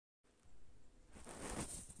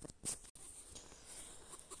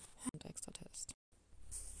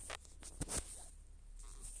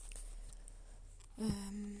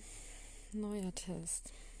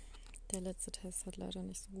Test. Der letzte Test hat leider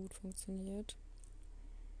nicht so gut funktioniert.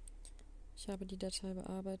 Ich habe die Datei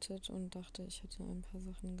bearbeitet und dachte, ich hätte ein paar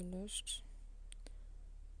Sachen gelöscht.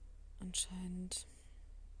 Anscheinend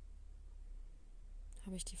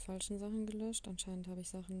habe ich die falschen Sachen gelöscht. Anscheinend habe ich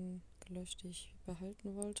Sachen gelöscht, die ich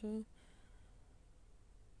behalten wollte.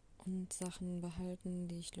 Und Sachen behalten,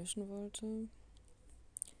 die ich löschen wollte.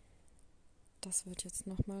 Das wird jetzt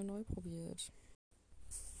nochmal neu probiert.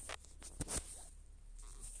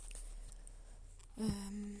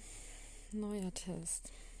 Neuer Test.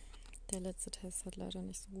 Der letzte Test hat leider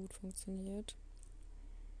nicht so gut funktioniert.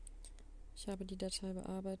 Ich habe die Datei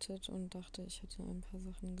bearbeitet und dachte, ich hätte ein paar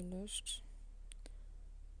Sachen gelöscht.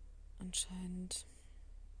 Anscheinend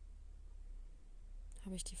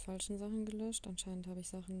habe ich die falschen Sachen gelöscht. Anscheinend habe ich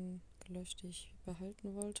Sachen gelöscht, die ich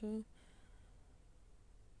behalten wollte.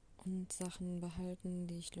 Und Sachen behalten,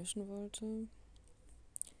 die ich löschen wollte.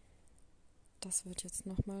 Das wird jetzt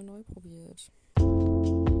nochmal neu probiert.